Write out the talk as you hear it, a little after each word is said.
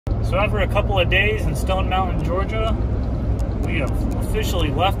So after a couple of days in Stone Mountain, Georgia, we have officially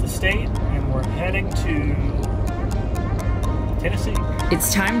left the state and we're heading to Tennessee.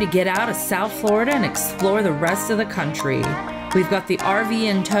 It's time to get out of South Florida and explore the rest of the country. We've got the RV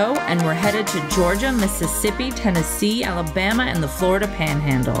in tow and we're headed to Georgia, Mississippi, Tennessee, Alabama, and the Florida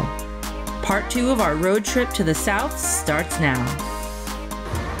Panhandle. Part 2 of our road trip to the South starts now.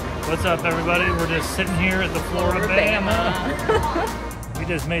 What's up, everybody? We're just sitting here at the Florida Bama. We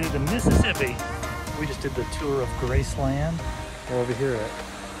just made it to Mississippi. We just did the tour of Graceland. We're over here at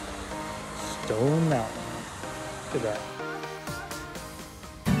Stone Mountain. Look at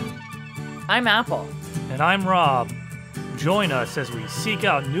that. I'm Apple. And I'm Rob. Join us as we seek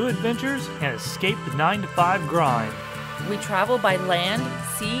out new adventures and escape the 9-to-5 grind. We travel by land,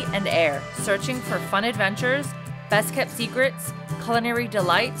 sea, and air, searching for fun adventures, best-kept secrets, culinary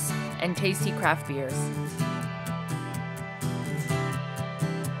delights, and tasty craft beers.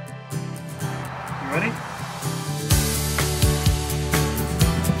 You ready?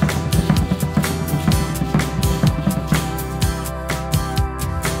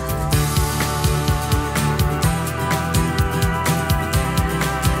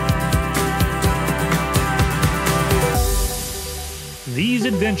 These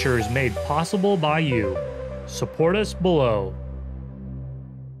adventures made possible by you. Support us below.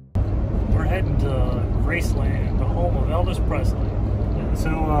 We're heading to Graceland, the home of Elvis Presley. And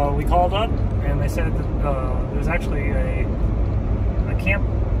so we called up and they said that there's actually a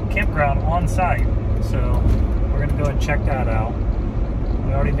campground on site. So we're gonna go and check that out.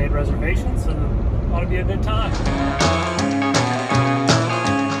 We already made reservations, so it ought to be a good time.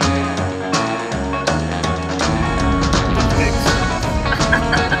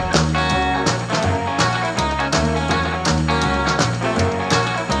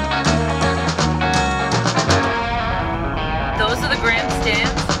 Those are the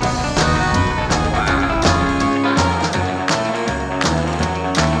grandstands.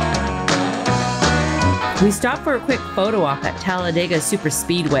 We stopped for a quick photo op at Talladega Super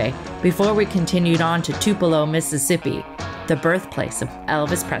Speedway before we continued on to Tupelo, Mississippi, the birthplace of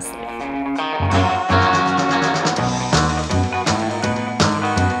Elvis Presley.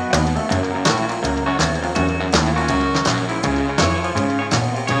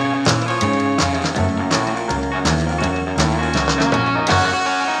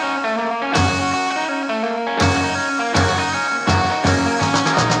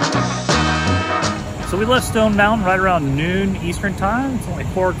 So we left Stone Mountain right around noon Eastern time. It's only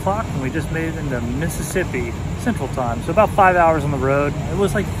 4 o'clock and we just made it into Mississippi Central Time. So about 5 hours on the road. It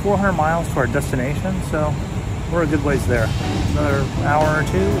was like 400 miles to our destination, so we're a good ways there. Another hour or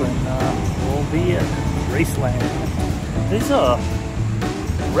two and we'll be at Graceland. These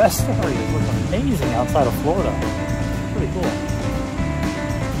rest areas look amazing outside of Florida. Pretty cool.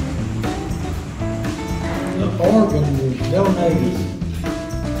 The organ was donated.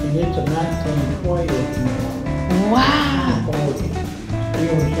 And it's a 1912 now. Wow! Organ.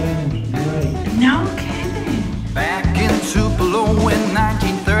 Still sounds great. No kidding. Back in Tupelo in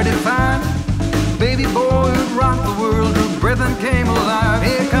 1935, baby boy would rock the world, her brethren came alive.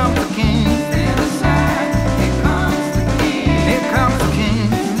 Here comes the king, stand aside. Here comes the king, here comes the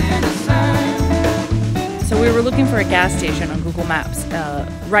king, stand aside. So we were looking for a gas station on Google Maps,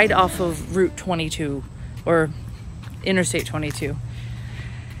 right off of Route 22, or Interstate 22.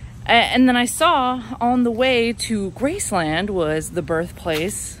 And then I saw on the way to Graceland was the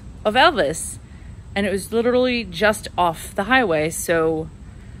birthplace of Elvis. And it was literally just off the highway, so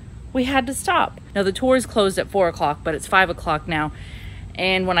we had to stop. Now the tour is closed at 4 o'clock, but it's 5 o'clock now.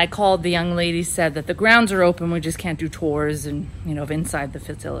 And when I called, the young lady said that the grounds are open, we just can't do tours and, you know, of inside the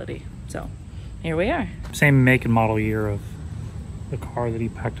facility. So here we are. Same make and model year of the car that he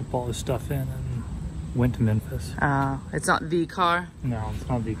packed up all his stuff in and went to Memphis. It's not the car? No, it's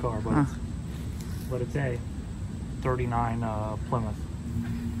not the car, but it's a 39 Plymouth.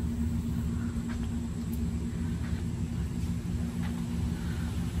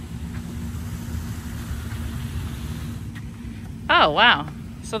 Oh, wow.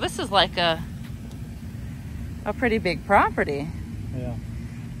 So this is like a pretty big property. Yeah.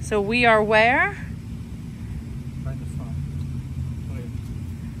 So we are where? Right in the front.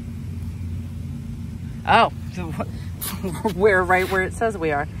 Oh, we're right where it says we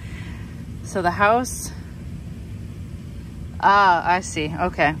are. So the house. Ah, I see.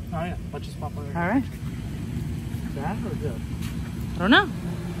 Okay. Oh yeah, let's just pop over there. All right. That or this? I don't know.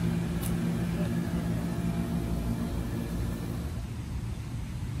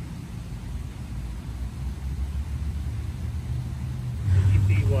 You'd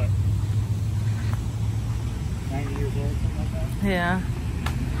be what? 90 years old, something like that? Yeah.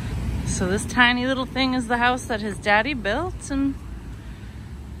 So this tiny little thing is the house that his daddy built, and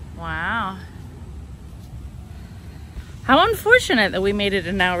wow. How unfortunate that we made it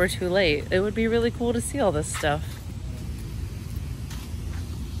an hour too late. It would be really cool to see all this stuff.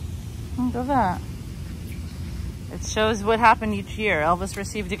 Look at that. It shows what happened each year. Elvis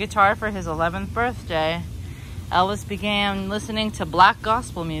received a guitar for his 11th birthday. Elvis began listening to black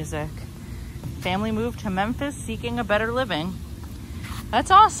gospel music. Family moved to Memphis seeking a better living.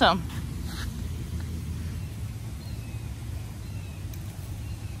 That's awesome.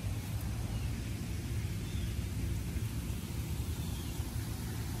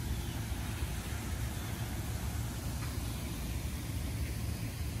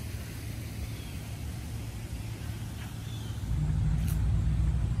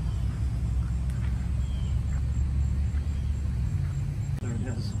 There it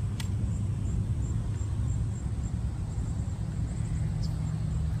is.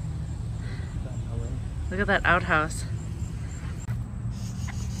 Look at that outhouse.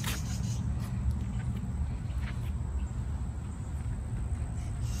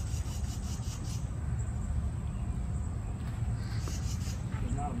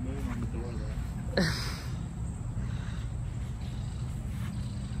 There's not a moon on the door there.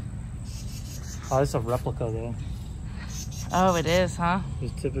 Oh, this is a replica though. Oh, it is, huh?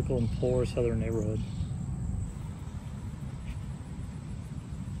 It's typical and poor southern neighborhood.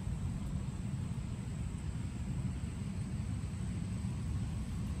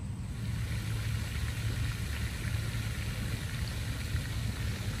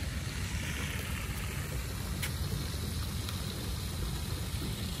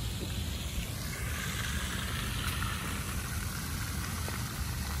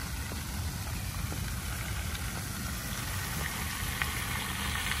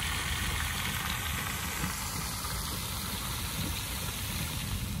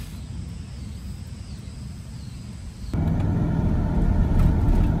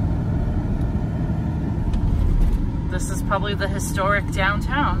 This is probably the historic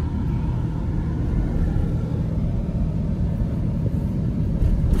downtown.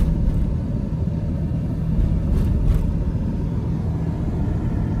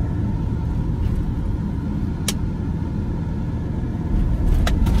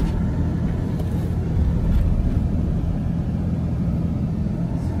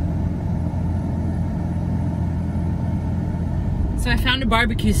 So I found a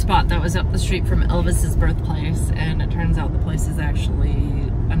barbecue spot that was up the street from Elvis's birthplace, and it turns out the place is actually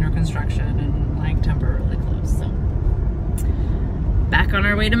under construction and like temporarily closed. So back on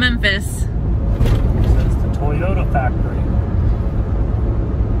our way to Memphis. This is the Toyota factory.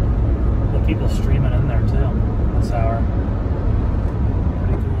 The people streaming in there too this hour.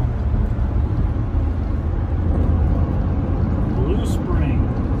 Pretty cool. Blue Spring.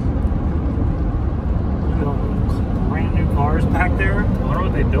 Look at all those brand new cars back there. I wonder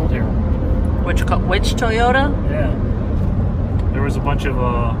what they built here. Which Toyota? Yeah. There was a bunch of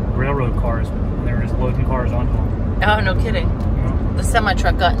railroad cars, and they were just loading cars onto them. Oh, no kidding. Yeah. The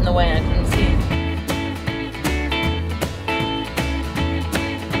semi-truck got in the way, I couldn't see.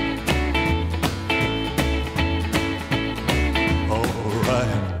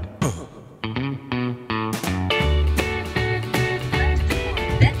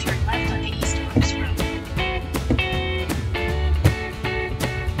 Then turn left on the East Oaks Road.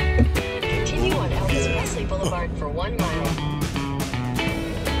 Continue on Elvis Presley Boulevard for 1 mile.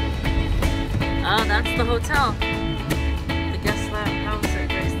 Oh, that's the hotel. The guest house at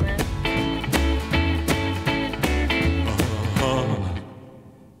Graceland.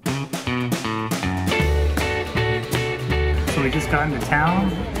 So we just got into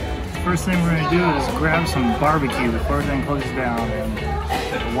town. First thing we're gonna do is grab some barbecue before everything closes down. And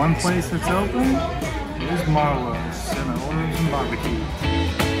the one place that's open is Marlowe's, and I ordered some barbecue.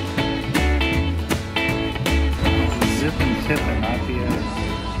 Zip and Tippin' IPA.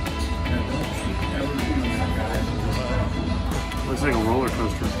 Looks like a roller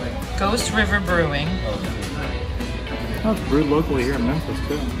coaster. Ghost River Brewing. Oh, it's brewed locally here in Memphis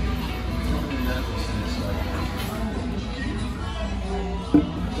too.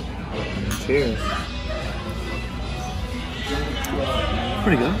 Cheers.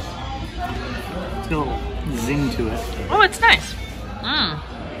 Pretty good. It's got a little zing to it. Oh, it's nice.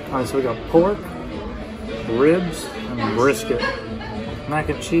 Alright, so we got pork, ribs, and brisket. Mac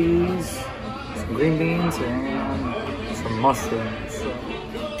and cheese, some green beans, and some mushrooms. So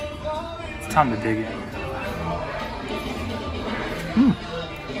it's time to dig in.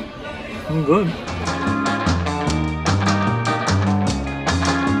 Good.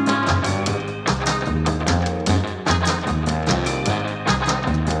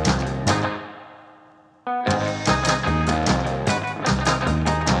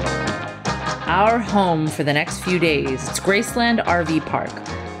 our home for the next few days. It's Graceland RV Park,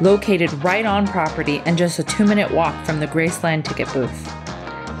 located right on property and just a 2-minute walk from the Graceland ticket booth.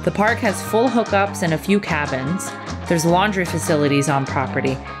 The park has full hookups and a few cabins. There's laundry facilities on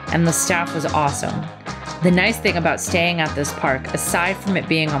property, and the staff was awesome. The nice thing about staying at this park, aside from it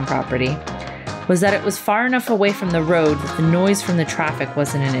being on property, was that it was far enough away from the road that the noise from the traffic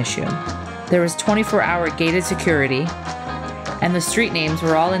wasn't an issue. There was 24-hour gated security, and the street names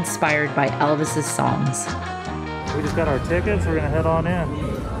were all inspired by Elvis's songs. We just got our tickets, we're gonna head on in.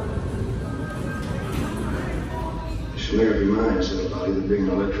 You should make up your mind, said about either being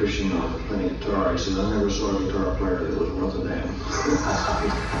an electrician or playing guitar. He said, I never saw a guitar player that was worth a damn.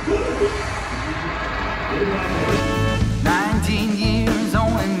 19 years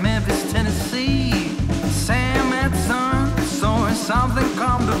old in Memphis, Tennessee. Sam and son, so it's something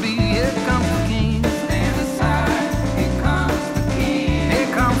come to be. Here comes the king, stand aside. Here comes the king, here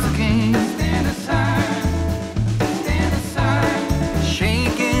comes the king. Stand aside, stand aside.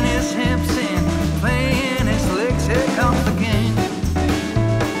 Shaking his hips and playing his licks. Here comes the king.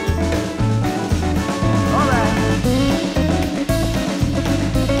 All right.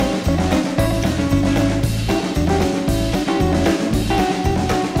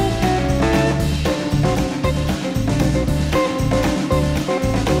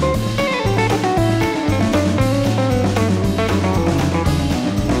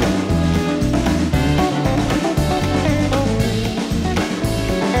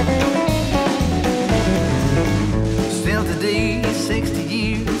 Still today, 60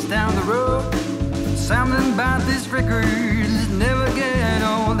 years down the road, something about this record is never get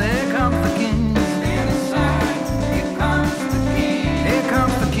old. Here comes the king. Stand aside. Here comes the king. Here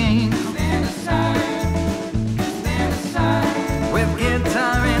comes the king. Stand aside. Stand aside. With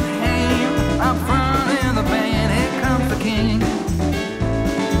guitar in hand, up front in the band. Here comes the king.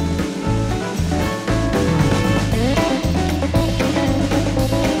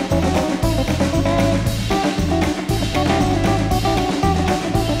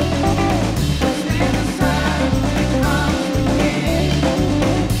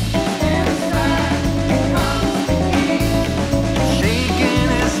 Shaking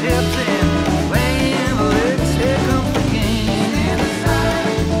his hips and playing the licks. Here comes the king. Stand aside.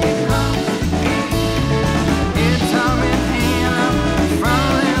 Here comes the king. Guitar in hand, up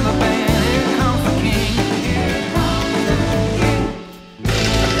front in the band. Here comes the king. Here comes the king.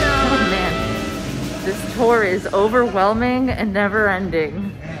 Oh man, this tour is overwhelming and never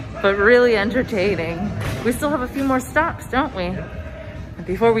ending, but really entertaining. We still have a few more stops, don't we?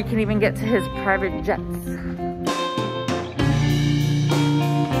 Before we can even get to his private jets.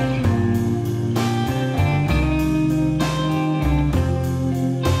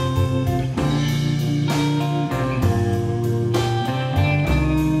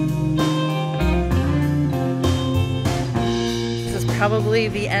 This is probably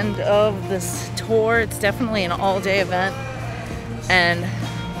the end of this tour. It's definitely an all-day event and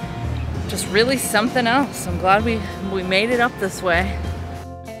just really something else. I'm glad we made it up this way.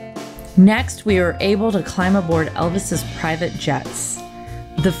 Next, we were able to climb aboard Elvis's private jets.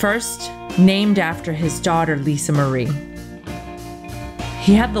 The first named after his daughter, Lisa Marie.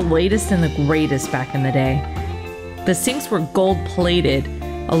 He had the latest and the greatest back in the day. The sinks were gold-plated,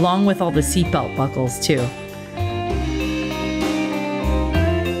 along with all the seatbelt buckles too.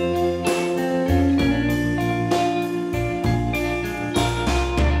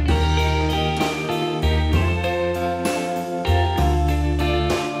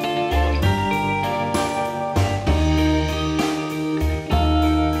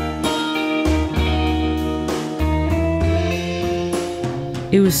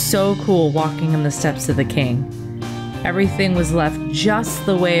 It was so cool walking in the steps of the king. Everything was left just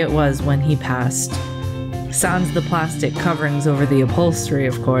the way it was when he passed. Sans the plastic coverings over the upholstery,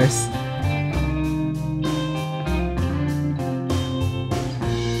 of course.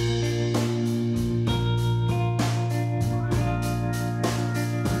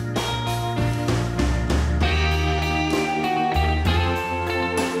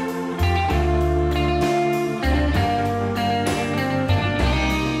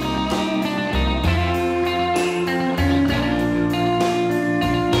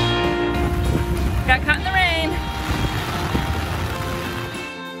 Got caught in the rain.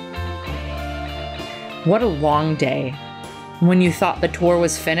 What a long day. When you thought the tour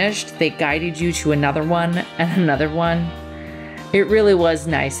was finished, they guided you to another one and another one. It really was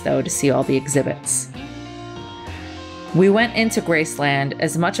nice though to see all the exhibits. We went into Graceland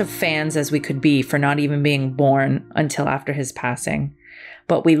as much of fans as we could be for not even being born until after his passing,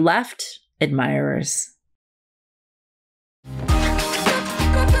 but we left admirers. My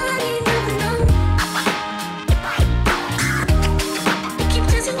body never knows.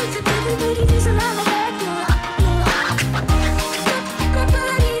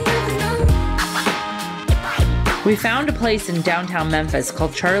 We found a place in downtown Memphis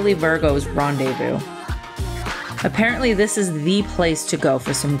called Charlie Virgo's Rendezvous. Apparently this is the place to go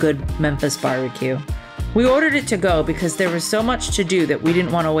for some good Memphis barbecue. We ordered it to go because there was so much to do that we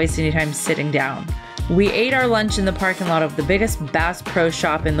didn't want to waste any time sitting down. We ate our lunch in the parking lot of the biggest Bass Pro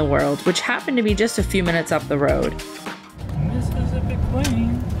shop in the world, which happened to be just a few minutes up the road. Mississippi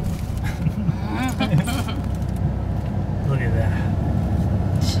Queen. Look at that.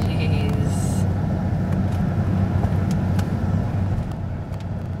 Jeez.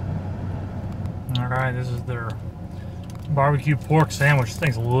 Alright, this is their barbecue pork sandwich. This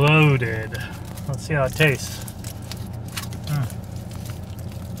thing's loaded. Let's see how it tastes.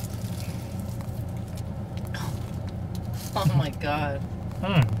 Oh my god.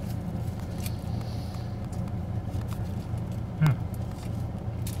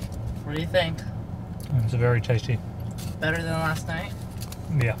 What do you think? It's very tasty. Better than last night?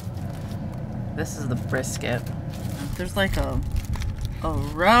 Yeah. This is the brisket. There's like a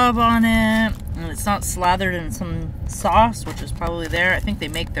rub on it, and it's not slathered in some sauce, which is probably there. I think they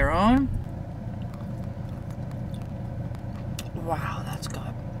make their own. Wow, that's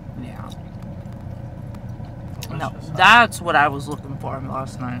good. Yeah. No, that's what I was looking for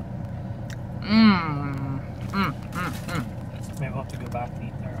last night. Maybe we'll have to go back and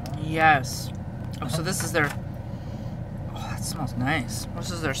eat there, huh? Yes. Oh, so this is their... Oh, that smells nice.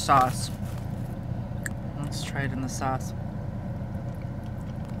 This is their sauce. Let's try it in the sauce.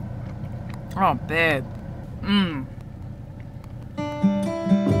 Oh, babe.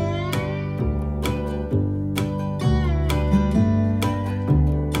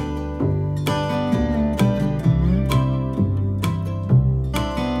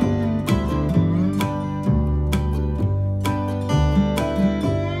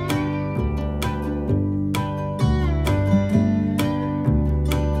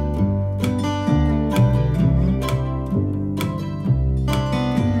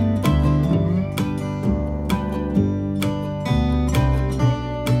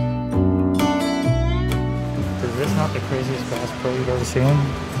 The craziest Bass Pro you've ever seen?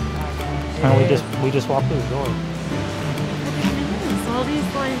 And we just walked through the door. All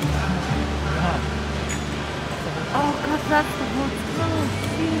these like... Oh god, that's the hotel.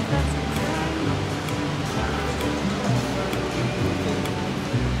 See, that's insane.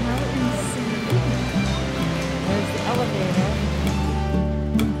 How insane. Where's the elevator?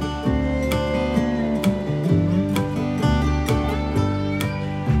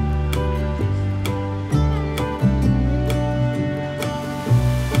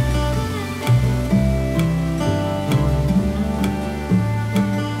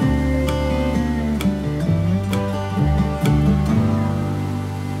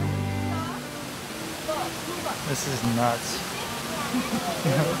 This is nuts.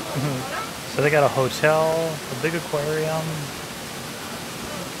 So they got a hotel, a big aquarium.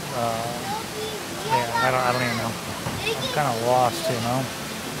 Yeah, I don't even know. I'm kind of lost, you know.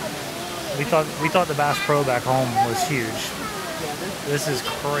 We thought the Bass Pro back home was huge. This is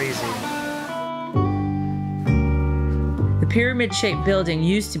crazy. The pyramid-shaped building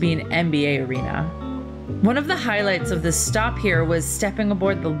used to be an NBA arena. One of the highlights of the stop here was stepping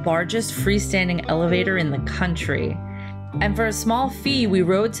aboard the largest freestanding elevator in the country. And for a small fee, we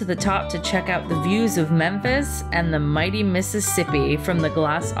rode to the top to check out the views of Memphis and the mighty Mississippi from the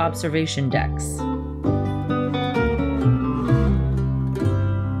glass observation decks.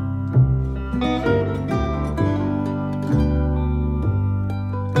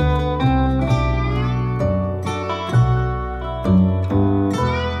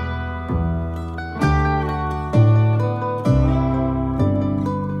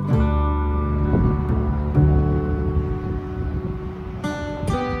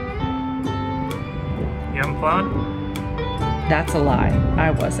 Fun? That's a lie. I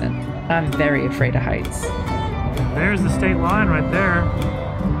wasn't. I'm very afraid of heights. There's the state line right there.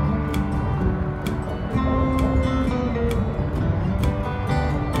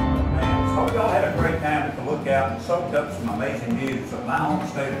 Hope y'all had a great time to look out and soaked up some amazing views of my home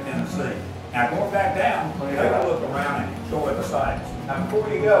state of Tennessee. Now going back down, take a look around and enjoy the sights. Now before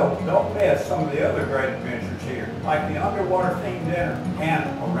you go, don't miss some of the other great adventures here, like the underwater themed dinner and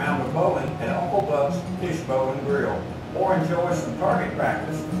a round of bowling at Uncle Buck's Fish Bowl and Grill, or enjoy some target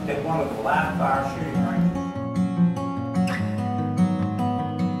practice at one of the live fire shooting ranges.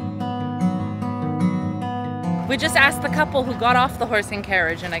 We just asked the couple who got off the horse and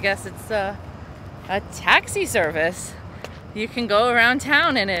carriage, and I guess it's a taxi service. You can go around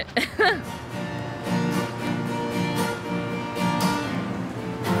town in it.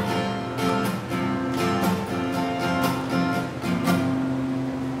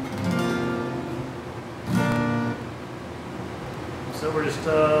 So we're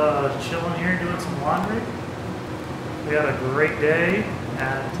just chilling here doing some laundry. We had a great day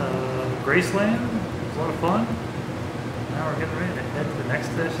at Graceland. It was a lot of fun. Now we're getting ready to head to the next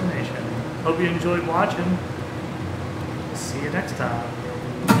destination. Hope you enjoyed watching. See you next time.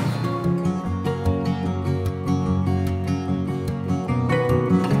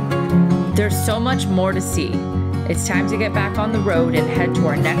 There's so much more to see. It's time to get back on the road and head to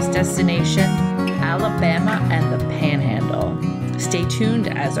our next destination, Alabama and the Panhandle. Stay tuned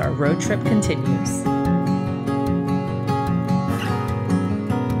as our road trip continues.